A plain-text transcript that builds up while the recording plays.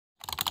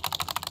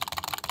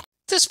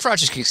This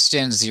project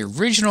extends the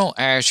original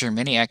Azure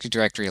Mini Active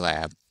Directory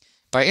lab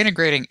by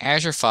integrating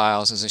Azure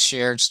Files as a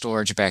shared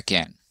storage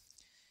backend.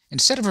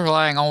 Instead of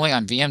relying only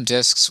on VM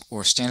disks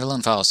or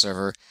standalone file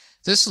server,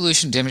 this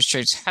solution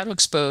demonstrates how to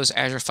expose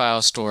Azure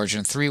File storage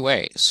in 3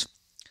 ways.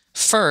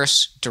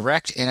 First,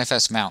 direct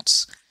NFS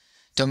mounts.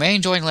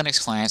 Domain-joined Linux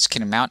clients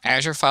can mount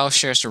Azure File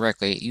shares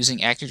directly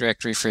using Active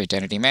Directory for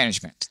identity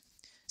management.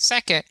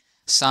 Second,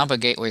 Samba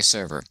Gateway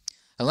server.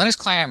 A Linux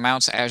client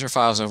mounts Azure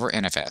Files over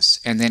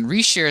NFS and then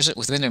reshares it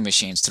with Windows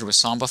machines through a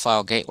Samba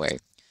File Gateway,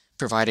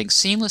 providing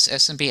seamless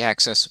SMB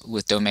access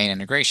with domain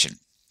integration.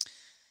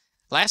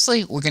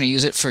 Lastly, we're going to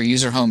use it for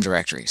user home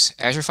directories.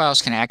 Azure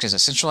Files can act as a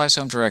centralized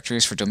home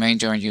directories for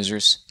domain-joined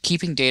users,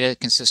 keeping data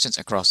consistent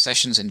across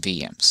sessions and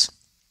VMs.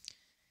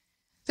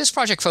 This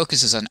project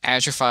focuses on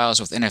Azure Files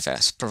with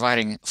NFS,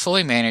 providing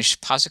fully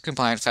managed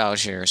POSIX-compliant file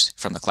shares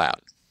from the cloud.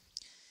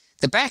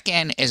 The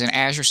backend is an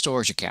Azure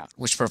storage account,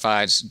 which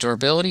provides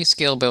durability,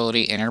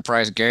 scalability, and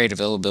enterprise-grade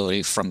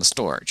availability from the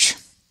storage.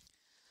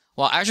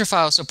 While Azure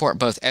Files support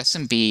both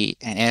SMB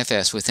and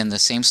NFS within the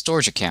same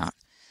storage account,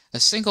 a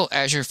single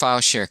Azure file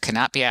share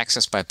cannot be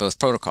accessed by both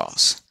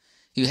protocols.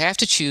 You have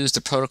to choose the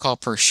protocol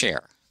per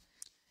share.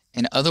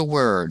 In other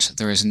words,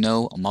 there is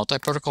no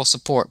multi-protocol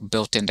support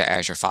built into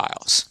Azure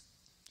Files.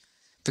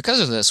 Because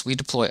of this, we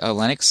deploy a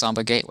Linux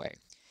Samba Gateway.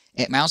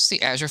 It mounts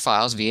the Azure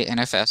Files via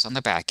NFS on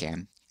the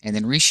backend, and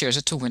then reshares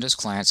it to Windows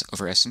clients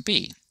over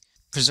SMB,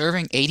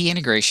 preserving AD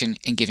integration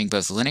and giving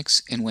both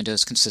Linux and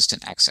Windows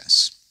consistent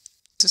access.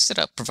 This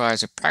setup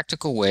provides a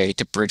practical way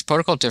to bridge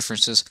protocol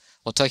differences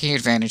while taking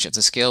advantage of the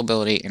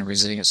scalability and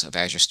resilience of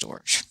Azure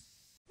storage.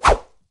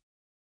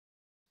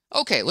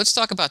 Okay, let's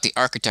talk about the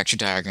architecture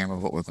diagram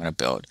of what we're going to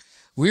build.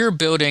 We're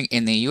building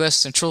in the US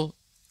Central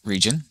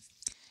region,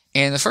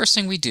 and the first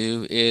thing we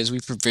do is we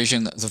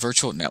provision the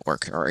virtual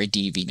network, or a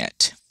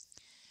VNet.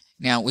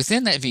 Now,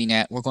 within that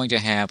VNet, we're going to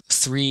have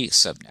 3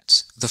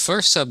 subnets. The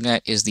first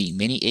subnet is the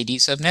Mini AD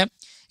subnet,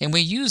 and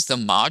we use the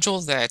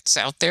module that's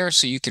out there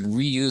so you can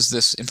reuse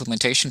this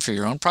implementation for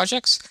your own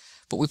projects,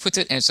 but we put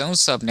it in its own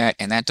subnet,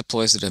 and that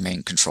deploys the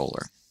domain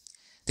controller.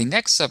 The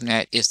next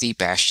subnet is the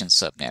Bastion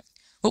subnet.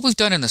 What we've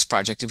done in this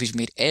project is we've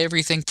made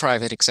everything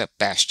private except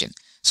Bastion.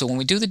 So when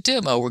we do the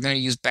demo, we're going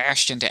to use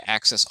Bastion to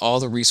access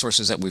all the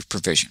resources that we've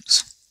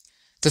provisioned.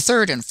 The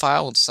third and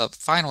final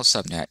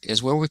subnet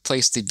is where we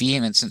place the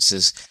VM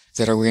instances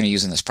that we're going to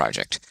use in this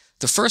project.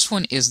 The first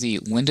one is the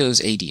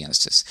Windows AD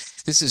instance.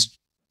 This is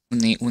when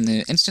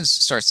the instance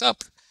starts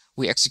up,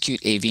 we execute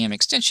a VM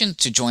extension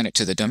to join it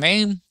to the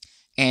domain,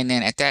 and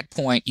then at that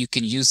point you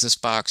can use this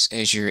box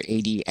as your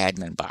AD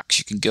admin box.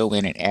 You can go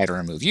in and add or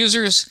remove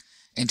users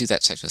and do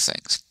that type of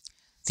things.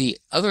 The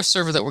other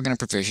server that we're going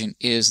to provision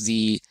is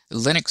the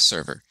Linux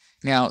server.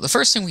 Now, the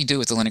first thing we do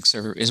with the Linux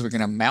server is we're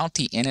going to mount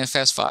the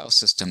NFS file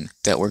system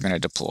that we're going to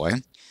deploy,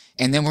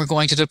 and then we're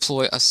going to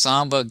deploy a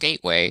Samba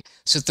Gateway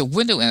so that the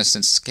Windows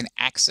instance can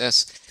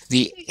access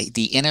the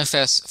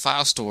NFS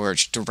file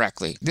storage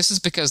directly. This is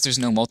because there's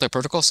no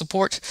multi-protocol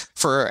support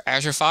for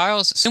Azure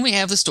Files. So we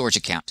have the storage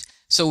account.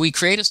 So we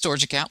create a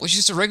storage account, which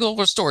is a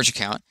regular storage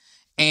account,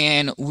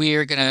 and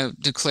we're going to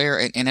declare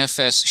an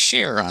NFS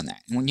share on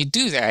that. And when you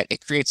do that,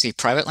 it creates a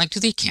private link to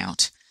the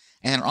account,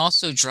 and it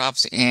also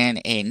drops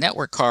in a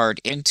network card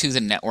into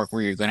the network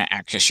where you're going to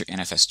access your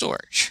NFS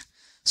storage.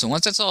 So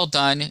once that's all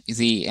done,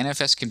 the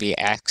NFS can be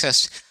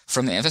accessed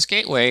from the NFS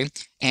gateway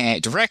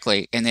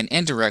directly, and then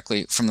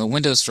indirectly from the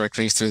Windows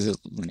directory through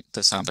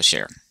the Samba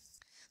share.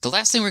 The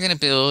last thing we're going to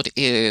build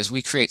is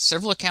we create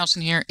several accounts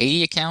in here,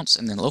 80 accounts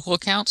and then local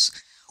accounts.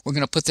 We're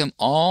going to put them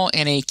all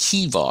in a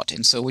key vault.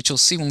 And so what you'll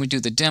see when we do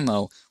the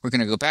demo, we're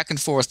going to go back and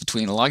forth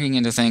between logging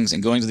into things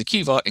and going to the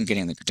key vault and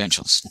getting the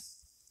credentials.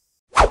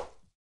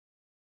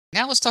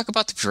 Now let's talk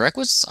about the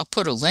prerequisites. I'll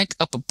put a link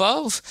up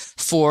above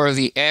for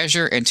the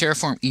Azure and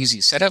Terraform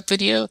Easy Setup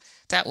video.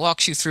 That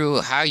walks you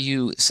through how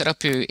you set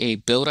up a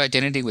build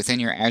identity within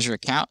your Azure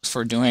account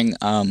for doing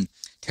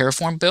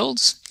Terraform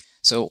builds.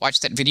 So watch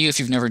that video if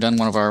you've never done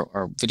one of our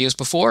videos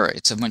before.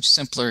 It's a much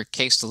simpler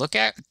case to look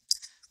at.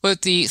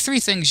 But the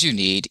 3 things you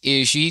need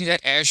is you need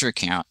that Azure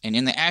account, and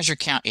in the Azure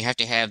account you have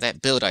to have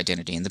that build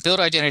identity. And the build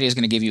identity is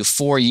going to give you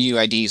 4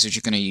 UIDs that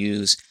you're going to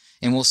use,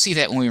 and we'll see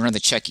that when we run the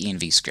check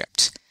env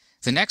script.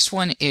 The next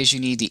one is you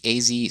need the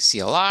AZ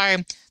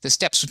CLI. The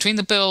steps between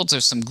the builds,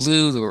 there's some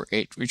glue where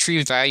it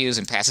retrieves values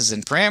and passes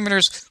in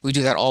parameters. We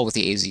do that all with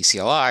the AZ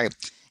CLI.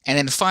 And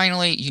then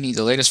finally, you need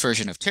the latest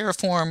version of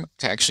Terraform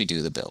to actually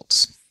do the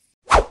builds.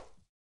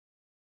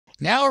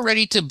 Now we're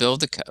ready to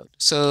build the code.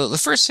 So the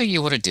first thing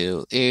you want to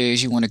do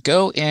is you want to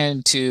go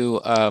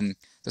into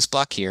this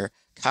block here,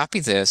 copy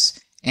this,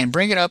 and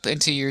bring it up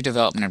into your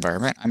development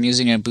environment. I'm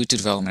using a Ubuntu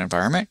development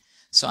environment,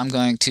 so I'm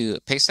going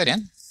to paste that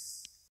in.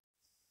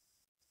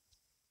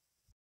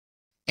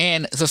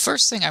 And the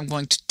first thing I'm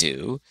going to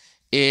do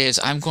is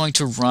I'm going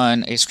to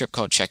run a script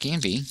called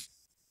checkenv.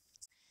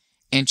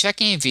 And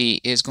checkenv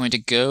is going to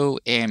go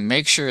and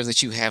make sure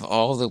that you have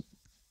all the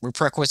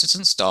prerequisites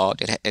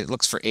installed. It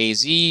looks for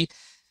AZ,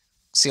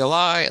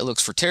 CLI, it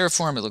looks for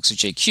Terraform, it looks at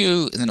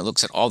JQ, and then it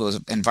looks at all those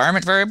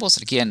environment variables.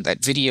 And again,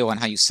 that video on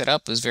how you set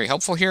up is very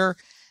helpful here.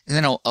 And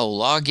then I'll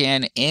log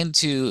in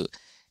into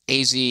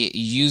AZ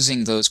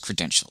using those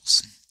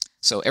credentials.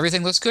 So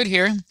everything looks good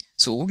here.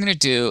 So what we're going to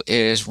do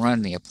is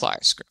run the apply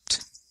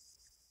script.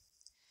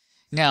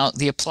 Now,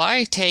 the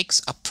apply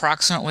takes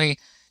approximately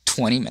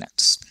 20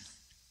 minutes.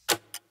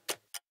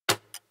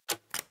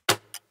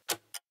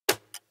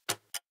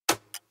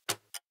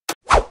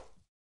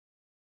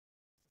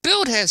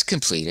 Build has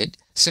completed.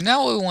 So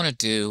now what we want to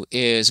do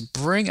is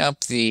bring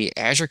up the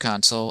Azure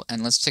console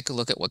and let's take a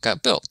look at what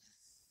got built.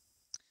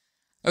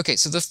 Okay,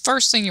 so the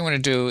first thing you want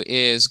to do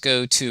is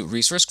go to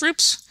resource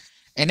groups.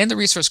 And in the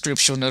resource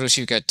groups, you'll notice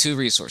you've got two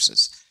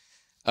resources.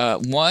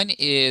 One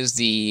is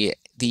the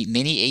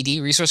mini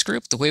AD resource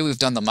group. The way we've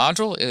done the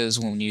module is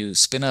when you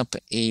spin up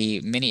a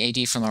mini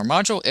AD from our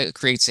module, it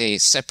creates a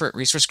separate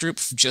resource group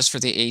just for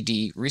the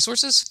AD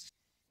resources.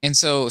 And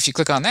so if you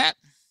click on that,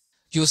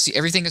 you'll see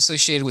everything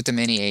associated with the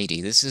mini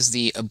AD. This is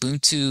the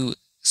Ubuntu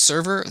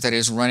server that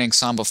is running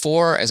Samba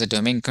 4 as a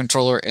domain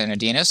controller and a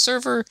DNS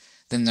server.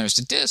 Then there's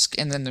the disk,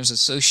 and then there's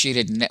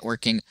associated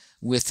networking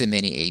with the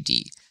mini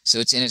AD. So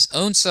it's in its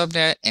own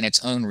subnet and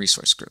its own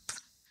resource group.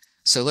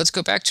 So let's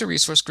go back to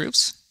resource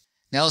groups.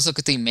 Now let's look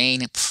at the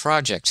main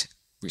project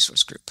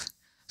resource group.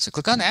 So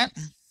click on that.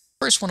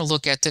 First, want to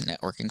look at the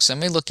networking. So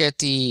let me look at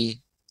the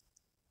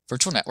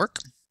virtual network.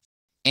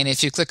 And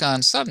if you click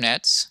on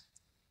subnets,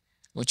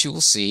 what you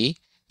will see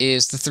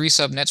is the three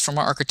subnets from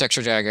our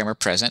architecture diagram are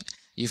present.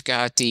 You've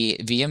got the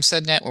VM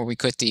subnet where we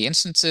put the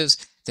instances,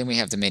 then we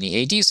have the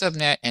mini AD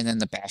subnet, and then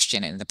the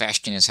bastion, and the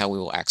bastion is how we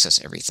will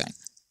access everything.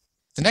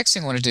 The next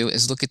thing I want to do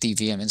is look at the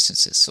VM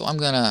instances. So I'm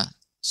going to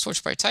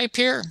switch by type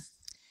here,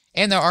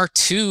 and there are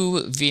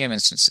two VM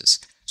instances.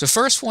 So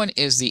first one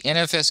is the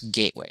NFS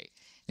Gateway.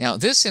 Now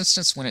this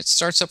instance, when it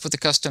starts up with the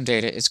custom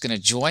data, it's going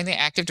to join the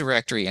Active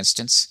Directory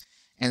instance,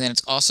 and then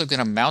it's also going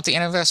to mount the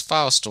NFS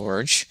file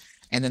storage.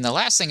 And then the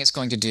last thing it's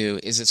going to do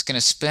is it's going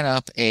to spin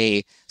up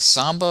a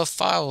Samba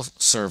file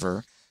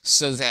server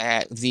so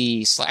that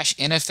the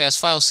 /NFS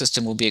file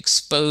system will be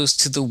exposed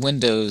to the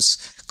Windows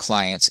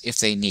clients if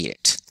they need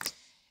it.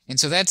 And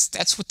so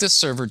that's what this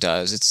server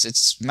does.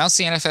 It mounts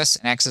the NFS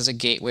and acts as a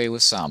gateway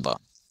with Samba.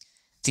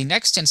 The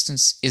next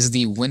instance is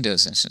the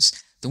Windows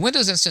instance. The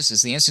Windows instance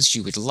is the instance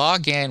you would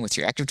log in with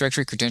your Active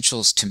Directory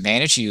credentials to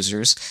manage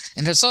users,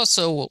 and it's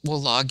also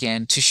will log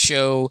in to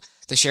show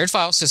the shared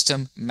file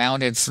system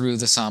mounted through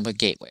the Samba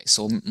gateway.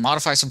 So we'll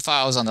modify some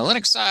files on the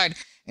Linux side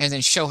and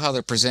then show how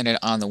they're presented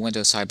on the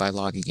Windows side by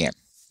logging in.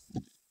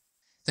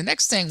 The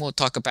next thing we'll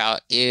talk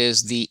about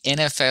is the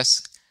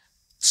NFS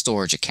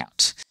storage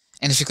account.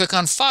 And if you click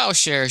on file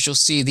shares, you'll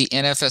see the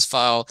NFS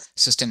file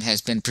system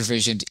has been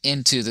provisioned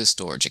into the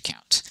storage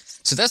account.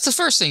 So that's the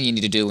first thing you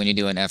need to do when you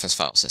do an NFS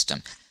file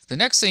system. The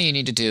next thing you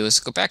need to do is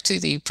go back to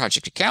the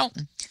project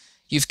account.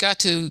 You've got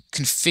to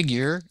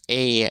configure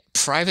a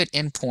private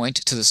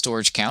endpoint to the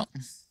storage account.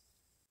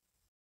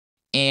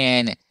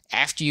 And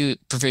after you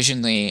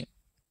provision the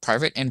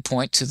private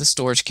endpoint to the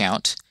storage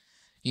account,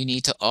 you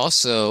need to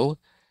also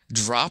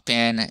drop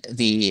in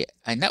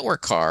a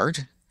network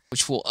card,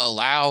 which will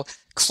allow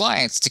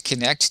clients to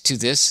connect to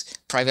this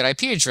private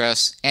IP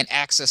address and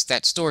access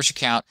that storage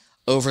account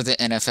over the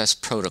NFS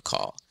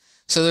protocol.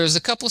 So there's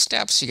a couple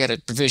steps. You got to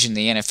provision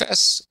the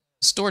NFS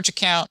storage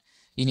account.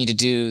 You need to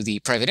do the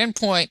private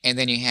endpoint, and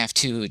then you have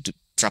to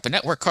drop a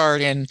network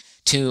card in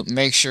to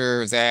make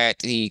sure that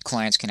the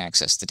clients can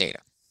access the data.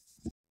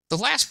 The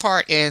last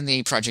part in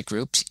the project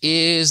group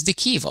is the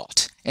key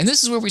vault, and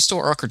this is where we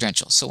store our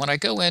credentials. So when I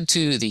go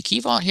into the key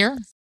vault here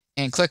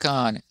and click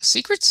on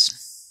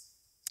secrets,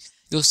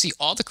 you'll see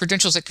all the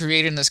credentials that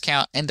created in this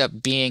account end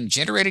up being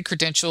generated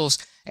credentials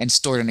and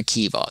stored in a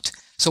key vault.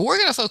 So we're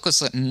going to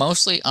focus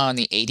mostly on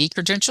the AD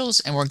credentials,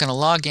 and we're going to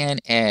log in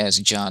as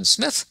John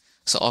Smith.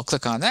 So I'll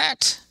click on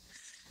that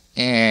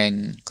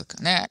and click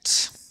on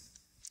that,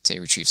 say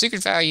retrieve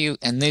secret value,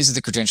 and these are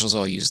the credentials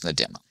I'll use in the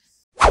demo.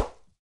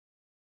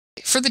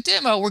 For the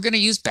demo, we're going to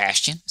use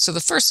Bastion. So the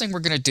first thing we're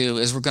going to do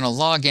is we're going to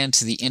log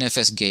into the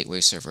NFS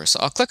Gateway server. So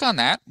I'll click on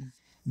that,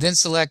 then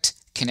select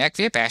Connect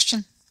via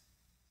Bastion.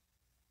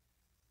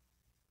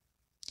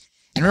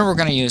 And remember, we're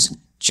going to use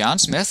John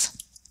Smith.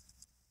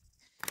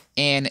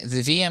 And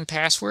the VM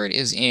password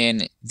is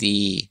in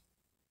the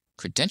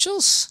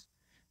credentials.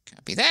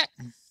 Copy that.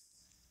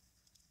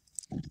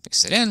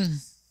 Paste it in.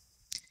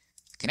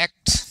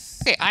 Connect.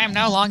 Okay, I am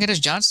now logged in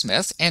as John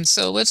Smith, and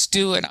so let's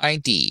do an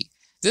ID.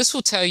 This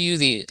will tell you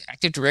the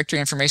Active Directory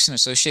information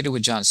associated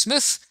with John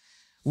Smith.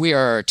 We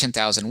are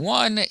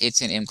 10,001.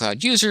 It's in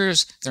mCloud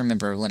users. They're a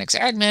member of Linux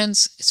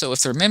admins. So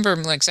if they're a member of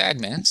Linux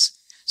admins,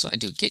 so I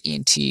do get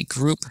ent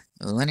group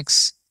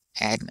Linux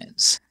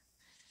admins.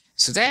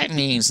 So that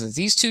means that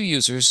these two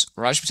users,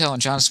 Raj Patel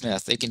and John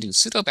Smith, they can do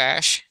sudo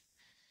bash.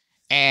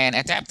 And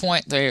at that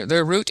point,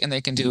 they're root, and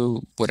they can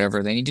do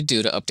whatever they need to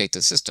do to update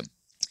the system.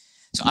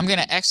 So I'm going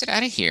to exit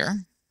out of here.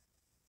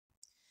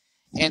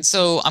 And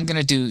so I'm going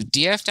to do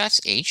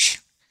df.h.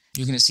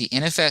 You're going to see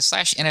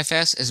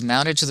NFS/NFS is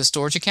mounted to the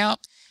storage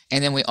account.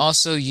 And then we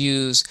also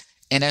use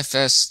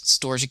NFS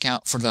storage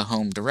account for the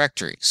home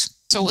directories.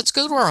 So let's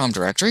go to our home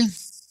directory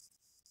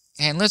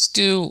and let's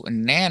do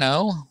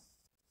nano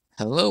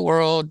hello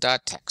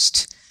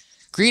world.txt.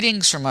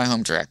 Greetings from my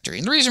home directory.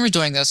 And the reason we're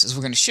doing this is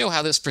we're going to show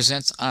how this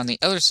presents on the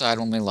other side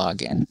when we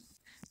log in.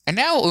 And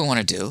now what we want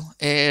to do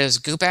is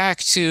go back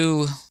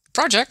to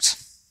project.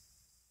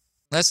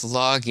 Let's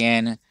log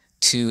in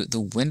to the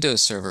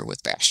Windows server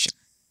with Bastion.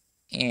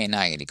 And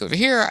I need to go over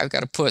here. I've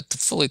got to put the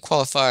fully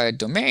qualified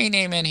domain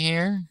name in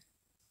here.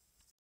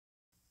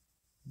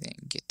 Then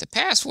get the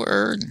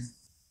password.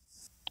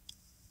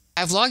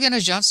 I've logged in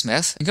as John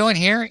Smith. I go in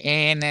here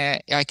and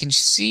I can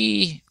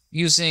see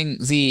using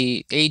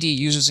the AD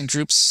users and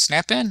groups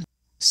snap-in,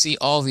 see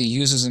all the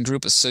users and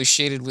group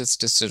associated with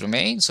this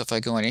domain. So if I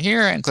go in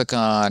here and click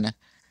on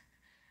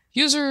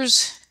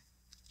users,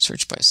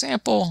 search by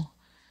sample,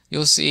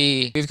 you'll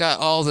see we've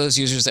got all those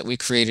users that we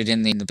created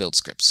in the build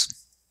scripts.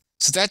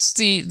 So that's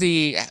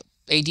the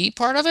AD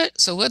part of it.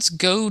 So let's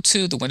go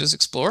to the Windows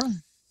Explorer.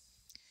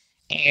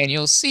 And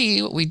you'll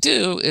see what we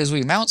do is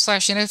we mount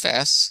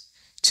 /NFS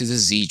to the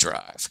Z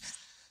drive.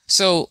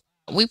 So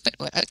we've been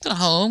at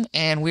home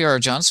and we are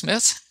John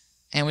Smith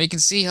and we can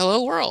see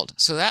hello world.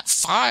 So that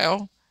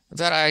file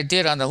that I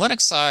did on the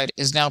Linux side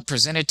is now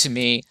presented to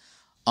me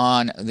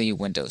on the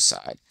Windows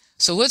side.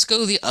 So let's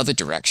go the other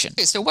direction.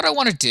 Okay, so what I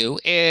want to do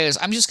is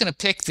I'm just going to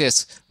pick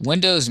this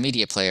Windows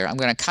media player. I'm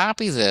going to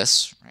copy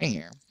this right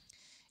here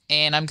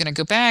and I'm going to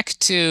go back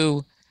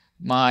to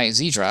my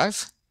Z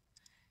drive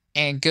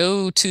and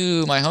go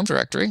to my home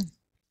directory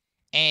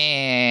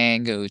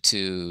and go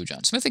to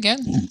John Smith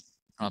again.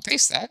 I'll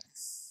paste that.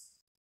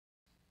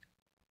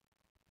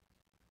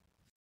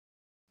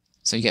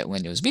 So you get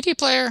Windows Media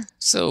Player.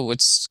 So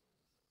it's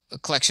a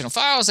collection of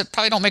files that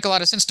probably don't make a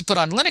lot of sense to put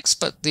on Linux,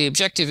 but the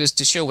objective is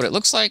to show what it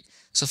looks like.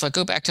 So if I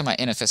go back to my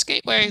NFS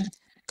gateway,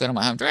 go to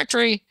my home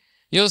directory,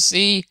 you'll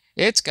see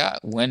it's got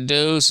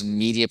Windows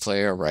Media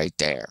Player right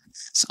there.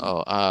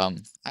 So I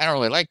don't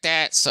really like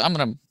that. So I'm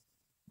going to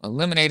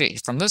eliminate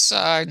it from this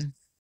side,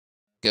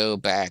 go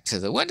back to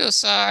the Windows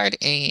side,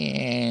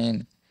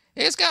 and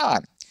it's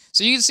gone.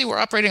 So you can see we're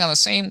operating on the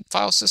same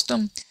file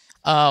system.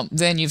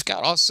 Then you've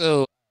got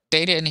also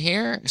data in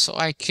here. So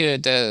I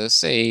could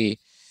say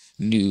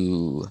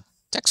new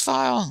text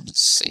file,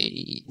 let's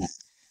say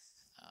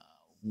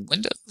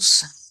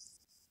Windows.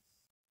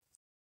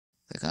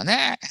 Click on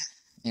that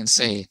and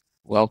say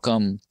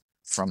welcome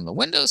from the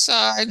Windows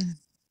side.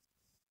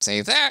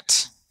 Save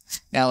that.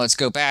 Now let's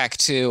go back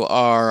to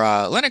our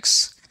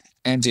Linux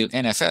and do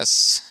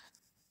NFS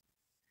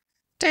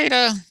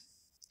data,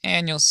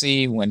 and you'll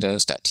see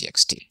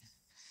windows.txt.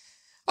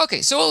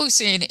 Okay, so what we've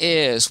seen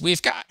is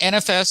we've got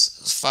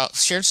NFS file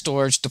shared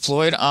storage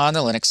deployed on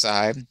the Linux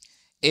side.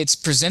 It's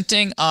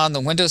presenting on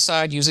the Windows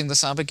side using the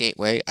Samba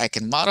Gateway. I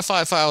can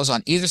modify files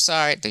on either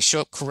side. They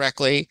show up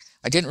correctly.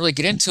 I didn't really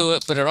get into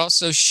it, but it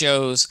also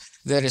shows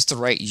that it's the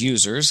right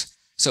users.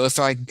 So if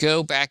I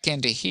go back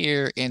into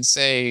here and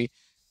say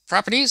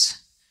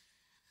properties,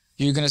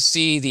 you're going to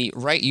see the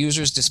right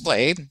users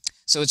displayed.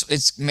 So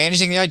it's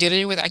managing the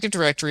identity with Active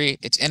Directory,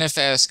 it's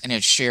NFS, and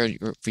it's shared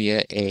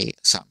via a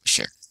Samba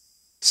share.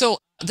 So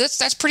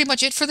that's pretty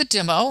much it for the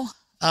demo.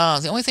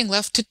 The only thing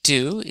left to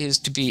do is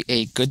to be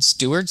a good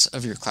stewards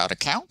of your cloud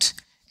account.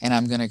 And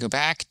I'm going to go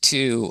back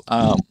to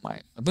my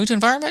Ubuntu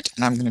environment,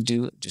 and I'm going to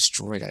do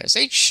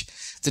destroy.sh.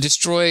 The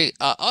destroy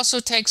also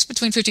takes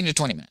between 15 to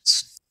 20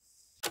 minutes.